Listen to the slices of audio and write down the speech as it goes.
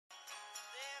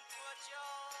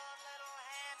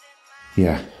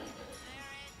Yeah.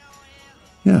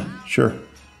 Yeah, sure.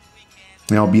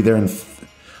 And I'll be there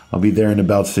in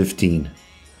about 15.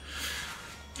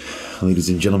 Ladies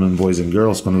and gentlemen, boys and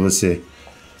girls, quando você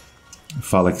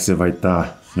fala que você vai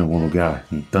estar em algum lugar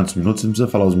em tantos minutos, você não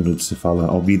precisa falar os minutos, você fala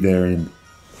I'll be there in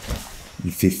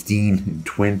 15, in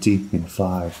 20, in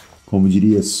 5. Como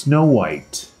diria Snow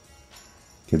White.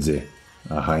 Quer dizer,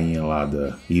 a rainha lá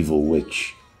da Evil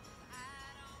Witch.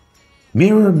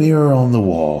 Mirror, mirror on the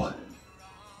wall.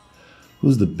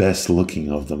 Who's the best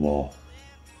looking of them all?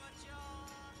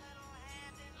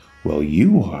 Well,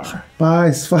 you are.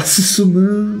 Paz, faça isso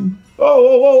não.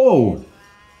 Oh!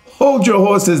 Hold your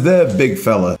horses there, big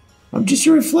fella. I'm just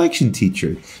your reflection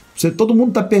teacher. Todo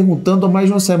mundo tá perguntando há mais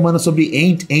de uma semana sobre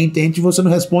ain't, e você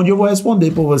não responde, eu vou responder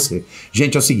por você.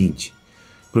 Gente, é o seguinte.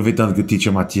 Aproveitando que o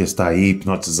teacher Matias está aí,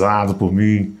 hipnotizado por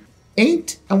mim.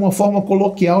 Ain't é uma forma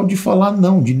coloquial de falar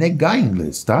não, de negar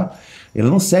inglês, tá? Ele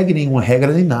não segue nenhuma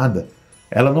regra nem nada.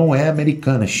 Ela não é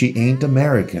americana. She ain't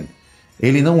American.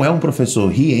 Ele não é um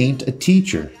professor. He ain't a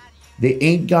teacher. They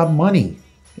ain't got money.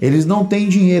 Eles não têm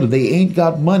dinheiro. They ain't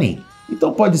got money.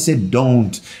 Então pode ser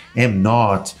don't, am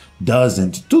not,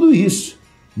 doesn't, tudo isso.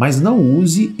 Mas não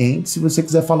use ain't se você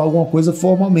quiser falar alguma coisa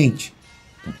formalmente.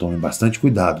 Então tome bastante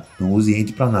cuidado. Não use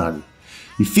ain't pra nada.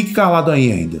 E fique calado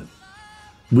aí ainda.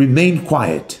 Remain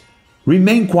quiet.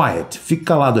 Remain quiet. Fique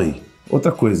calado aí.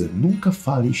 Outra coisa, nunca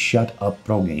fale shut up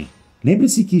pra alguém.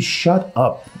 Lembre-se que shut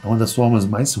up é uma das formas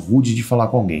mais rudes de falar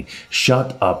com alguém.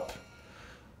 Shut up.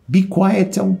 Be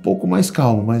quiet é um pouco mais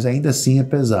calmo, mas ainda assim é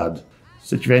pesado. Se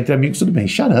você estiver entre amigos, tudo bem.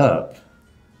 Shut up.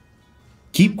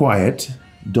 Keep quiet.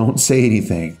 Don't say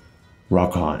anything.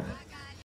 Rock on.